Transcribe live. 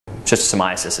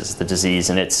Schistosomiasis is the disease,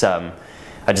 and it's a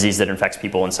disease that infects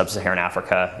people in sub-Saharan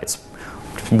Africa. It's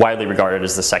widely regarded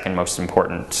as the second most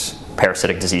important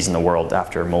parasitic disease in the world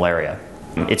after malaria.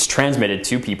 It's transmitted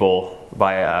to people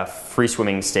by a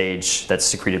free-swimming stage that's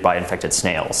secreted by infected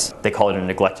snails. They call it a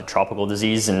neglected tropical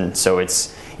disease, and so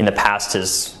it's, in the past,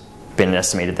 has been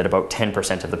estimated that about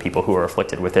 10% of the people who are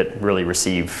afflicted with it really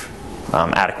receive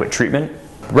adequate treatment.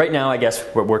 Right now, I guess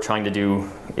what we're trying to do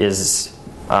is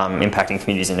impacting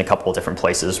communities in a couple of different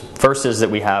places. First is that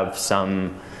we have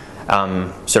some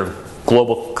sort of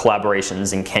global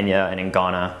collaborations in Kenya and in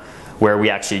Ghana, where we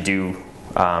actually do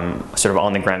sort of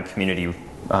on-the-ground community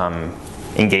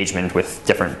engagement with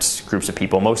different groups of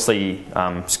people, mostly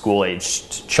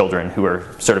school-aged children who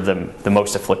are sort of the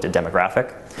most afflicted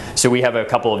demographic. So we have a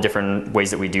couple of different ways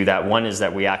that we do that. One is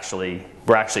that we're actually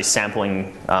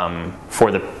sampling for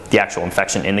the actual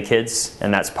infection in the kids,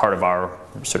 and that's part of our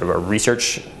sort of our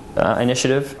research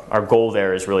initiative. Our goal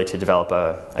there is really to develop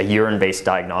a urine-based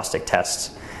diagnostic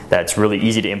test that's really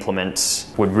easy to implement,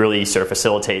 would really sort of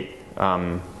facilitate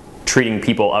treating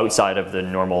people outside of the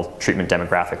normal treatment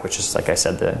demographic, which is, like I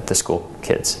said, the school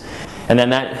kids. And then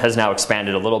that has now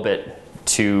expanded a little bit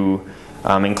to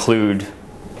include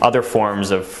other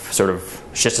forms of sort of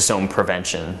schistosome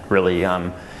prevention, really.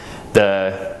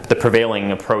 The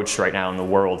prevailing approach right now in the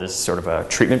world is sort of a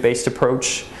treatment-based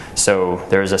approach. So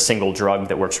there's a single drug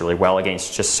that works really well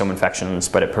against schistosome infections,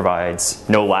 but it provides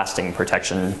no lasting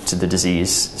protection to the disease.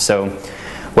 So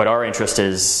what our interest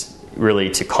is really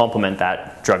to complement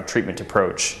that drug treatment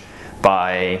approach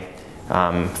by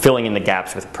filling in the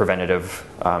gaps with preventative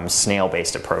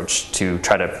snail-based approach to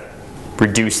try to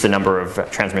reduce the number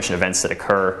of transmission events that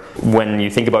occur. When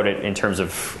you think about it in terms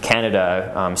of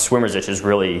Canada, swimmer's itch is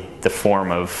really the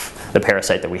form of the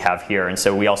parasite that we have here, and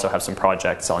so we also have some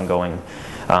projects ongoing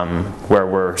where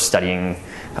we're studying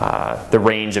the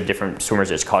range of different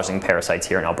swimmer's itch causing parasites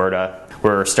here in Alberta.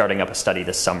 We're starting up a study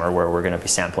this summer where we're going to be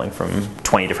sampling from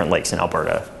 20 different lakes in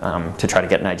Alberta to try to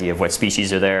get an idea of what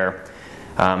species are there,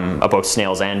 both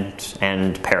snails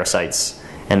and parasites,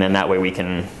 and then that way we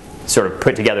can sort of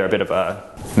put together a bit of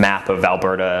a map of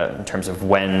Alberta in terms of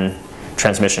when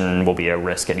transmission will be a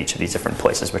risk at each of these different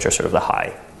places, which are sort of the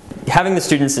high. Having the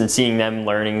students and seeing them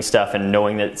learning stuff and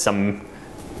knowing that some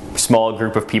small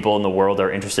group of people in the world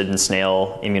are interested in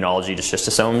snail immunology to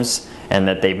schistosomes and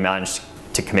that they've managed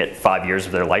to commit 5 years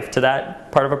of their life to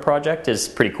that part of a project is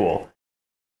pretty cool.